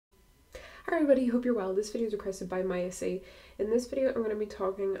Hi everybody, hope you're well. This video is requested by MaiaC. In this video I'm going to be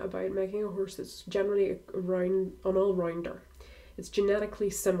talking about making a horse that's generally an all-rounder. It's genetically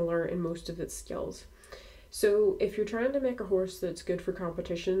similar in most of its skills. So if you're trying to make a horse that's good for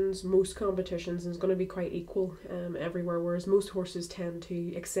competitions, most competitions is going to be quite equal everywhere, whereas most horses tend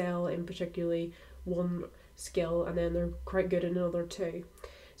to excel in particularly one skill and then they're quite good in another too.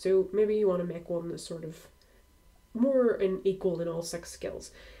 So maybe you want to make one that's sort of more equal in all 6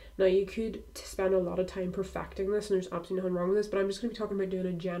 skills. Now you could spend a lot of time perfecting this and there's absolutely nothing wrong with this, but I'm just going to be talking about doing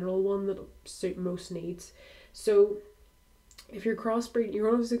a general one that'll suit most needs. So if you're crossbreed,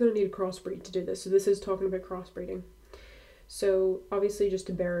 you're obviously going to need a crossbreed to do this. So this is talking about crossbreeding. So obviously just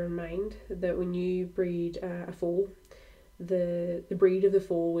to bear in mind that when you breed a foal, the breed of the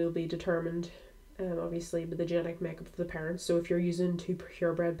foal will be determined obviously by the genetic makeup of the parents. So if you're using 2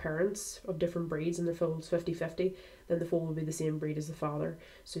 purebred parents of different breeds and the foal's 50-50, then the foal will be the same breed as the father.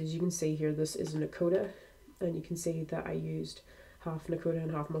 So as you can see here, this is a Nakota, and you can see that I used half Nakota and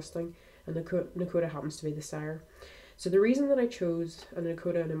half Mustang, and the Nakota happens to be the sire. So the reason that I chose a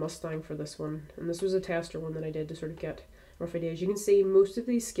Nakota and a Mustang for this one, and this was a tester one that I did to sort of get rough ideas, you can see most of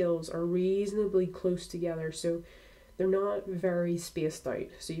these skills are reasonably close together, so they're not very spaced out.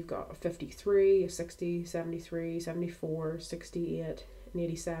 So you've got a 53, a 60, 73, 74, 68, and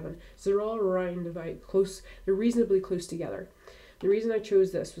 87. So they're all around about close, they're reasonably close together. The reason I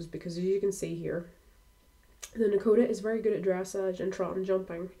chose this was because, as you can see here, the Nakota is very good at dressage and trot and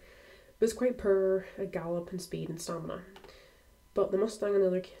jumping, but it's quite poor at gallop and speed and stamina. But the Mustang, on the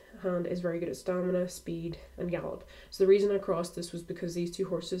other hand, is very good at stamina, speed, and gallop. So the reason I crossed this was because these 2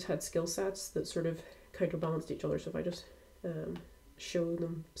 horses had skill sets that sort of counterbalanced each other. So if I just show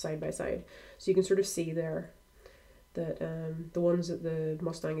them side by side, so you can sort of see there that the ones that the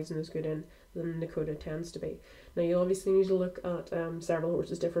Mustang isn't as good in, the Nakota tends to be. Now you obviously need to look at several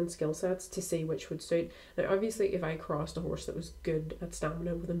horses' different skill sets to see which would suit. Now obviously if I crossed a horse that was good at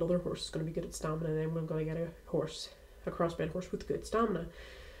stamina with another horse that's going to be good at stamina, then I'm going to get a crossbred horse with good stamina.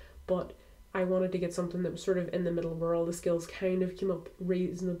 But I wanted to get something that was sort of in the middle where all the skills kind of came up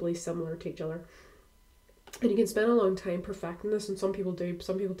reasonably similar to each other. And you can spend a long time perfecting this, and some people do.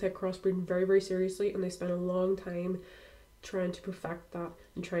 Some people take crossbreeding very, very seriously, and they spend a long time trying to perfect that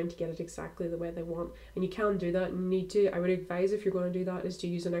and trying to get it exactly the way they want. And you can do that, and you need to, I would advise if you're going to do that, is to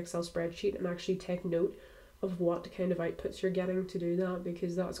use an Excel spreadsheet and actually take note of what kind of outputs you're getting to do that,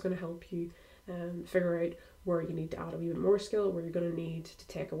 because that's going to help you figure out where you need to add a wee bit more skill, where you're going to need to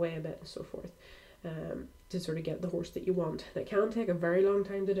take away a bit, and so forth. To sort of get the horse that you want. That can take a very long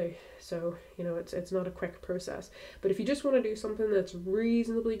time to do, so you know it's not a quick process. But if you just want to do something that's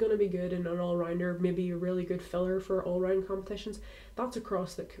reasonably going to be good and an all-rounder, maybe a really good filler for all-round competitions, that's a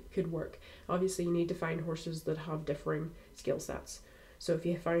cross that could work. Obviously you need to find horses that have differing skill sets. So if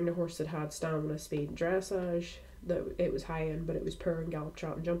you find a horse that had stamina, speed, and dressage, that it was high end but it was poor in gallop,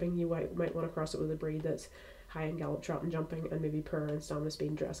 trot, and jumping, you might want to cross it with a breed that's high in gallop, trot, and jumping, and maybe poor in stamina, speed,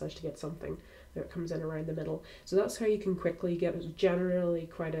 and dressage to get something that comes in around the middle. So that's how you can quickly get generally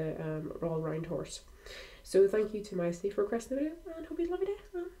quite a all-round horse. So thank you to MaiaC for requesting the video, and hope you have a lovely day.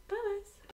 Bye guys.